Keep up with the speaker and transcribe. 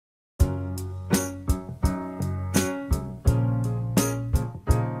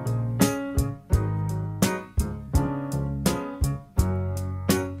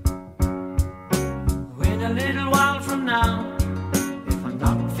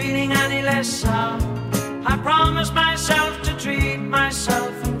feeling any less sour. I promised myself to treat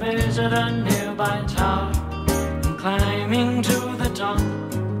myself and visit a nearby tower. And climbing to the top,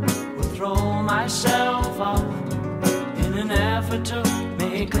 will throw myself off in an effort to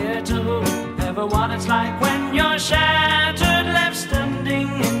make clear to whoever what it's like when you're shattered, left standing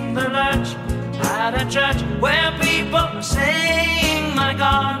in the lurch at a church where people are saying, my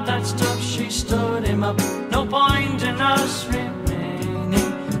God, that's tough. She stood him up. No point in us remaining.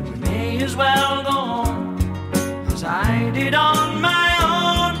 We may as well go home, as I did on my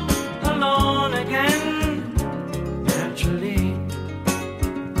own, alone again. Naturally,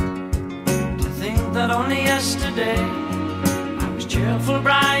 to think that only yesterday I was cheerful,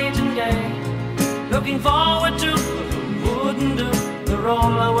 bright and gay, looking forward to what wouldn't do the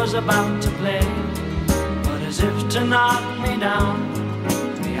role I was about to play. But as if to knock me down,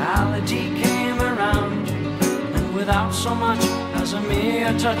 reality came around, and without so much as a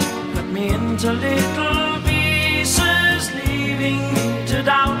mere touch, cut me into little pieces, leaving me to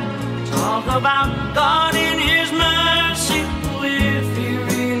doubt. Talk about God in His mercy, if He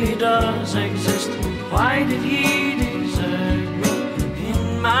really does exist, why did He